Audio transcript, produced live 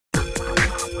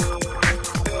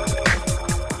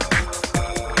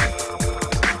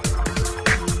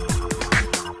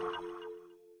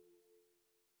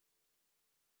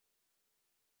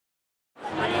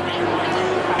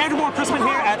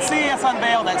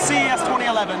CES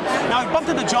 2011. Now, I bumped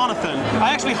into Jonathan.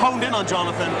 I actually honed in on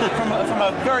Jonathan from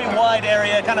a very wide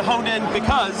area, kind of honed in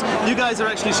because you guys are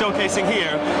actually showcasing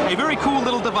here a very cool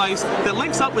little device that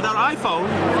links up with our iPhone.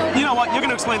 You know what? You're going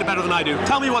to explain it better than I do.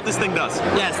 Tell me what this thing does.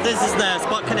 Yes, this is the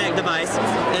Spot Connect device.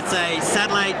 It's a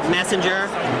satellite messenger.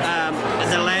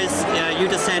 It allows you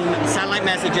to send satellite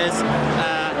messages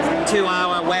to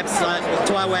our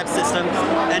web system,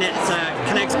 and it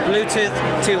connects Bluetooth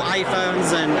to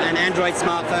iPhones and Android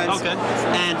smartphones. Okay.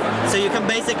 And so you can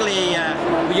basically,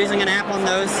 using an app on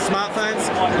those smartphones,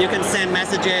 you can send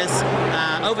messages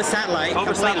over satellite,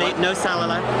 no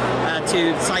cellular,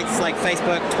 to sites like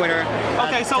Facebook, Twitter.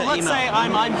 Okay, so let's say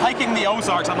I'm hiking the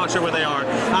Ozarks. I'm not sure where they are.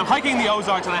 I'm hiking the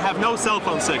Ozarks and I have no cell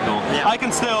phone signal. Yeah. I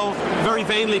can still, very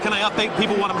vainly, can I update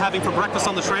people what I'm having for breakfast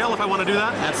on the trail if I want to do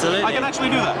that? Absolutely. I can actually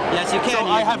do that. Yes, you can. So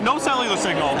I have no cellular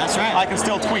signal. That's right. I can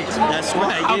still tweet. That's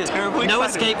right. How terribly no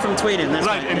exciting. escape from tweeting. That's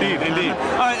right. Indeed, indeed.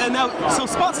 All right, and now, so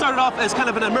Spot started off as kind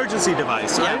of an emergency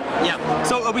device, right? Yeah.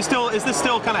 So are we still? Is this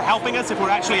still kind of helping us if we're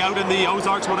actually out in the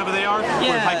Ozarks, whatever they are,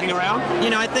 we're hiking around? You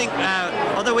know, I think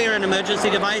although we're an emergency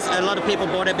device, a lot of people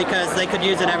bought it because they could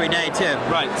use it every day too.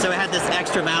 Right. So it had this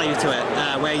extra value to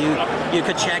it, where you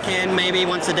could check in maybe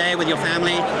once a day with your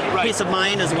family, peace of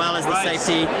mind as well as the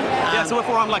safety. Yeah. So if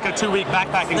we're on like a 2-week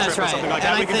backpacking trip or something like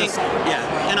that, we can just.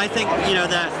 And I think you know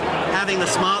that having the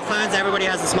smartphones, everybody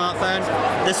has a smartphone.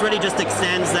 This really just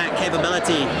extends that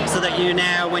capability so that you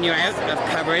now, when you're out of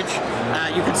coverage,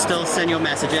 you can still send your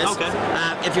messages. Okay.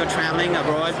 If you're traveling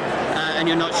abroad and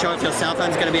you're not sure if your cell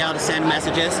phone's going to be able to send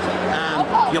messages,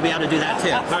 you'll be able to do that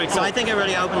too. Very cool. So I think it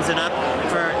really opens it up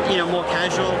for more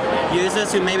casual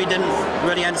users who maybe didn't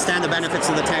really understand the benefits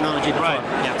of the technology before.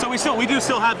 Right. Yeah. So we do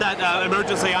still have that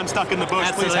emergency. I'm stuck in the bush.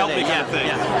 Absolutely. Please help me kind of thing.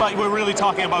 Yeah. But we're really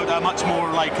talking about much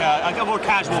more like a more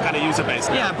casual kind of user base.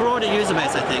 Yeah, broader user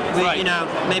base, I think.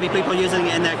 Maybe people using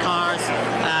it in their cars.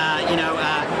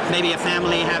 Maybe a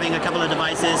family having a couple of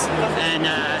devices, and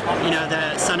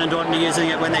the son and daughter are using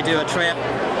it when they do a trip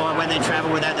or when they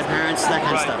travel without their parents, that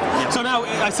kind of stuff. Yeah. So now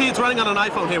I see it's running on an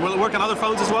iPhone here. Will it work on other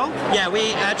phones as well? Yeah,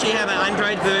 we actually have an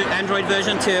Android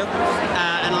version too,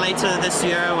 and later this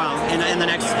year, well, in the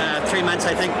next 3 months,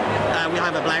 I think, we'll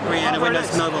have a BlackBerry and a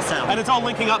Windows Mobile cell. And it's all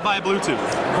linking up via Bluetooth.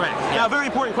 Correct. Yeah. Now, a very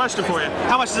important question for you.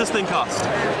 How much does this thing cost?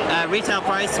 Retail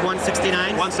price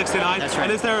 $169. $169. That's right.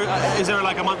 And is there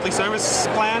like a monthly service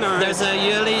plan, or? There's a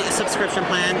yearly subscription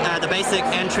plan. The basic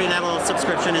entry-level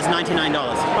subscription is $99.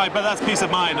 Right, but that's peace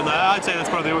of mind, and I'd say that's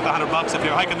probably worth $100 if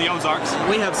you're hiking the Ozarks.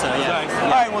 We hope so. Yeah. Right. All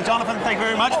right. Well, Jonathan, thank you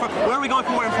very much. Where are we going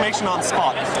for more information on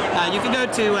Spot? You can go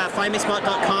to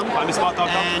findmespot.com. Findmespot.com.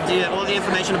 And all the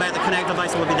information about the Connect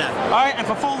device will be there. All right, and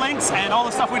for full links and all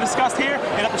the stuff we discussed here,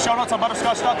 hit up the show notes on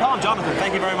butterscotch.com. Jonathan,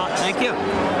 thank you very much. Thank you.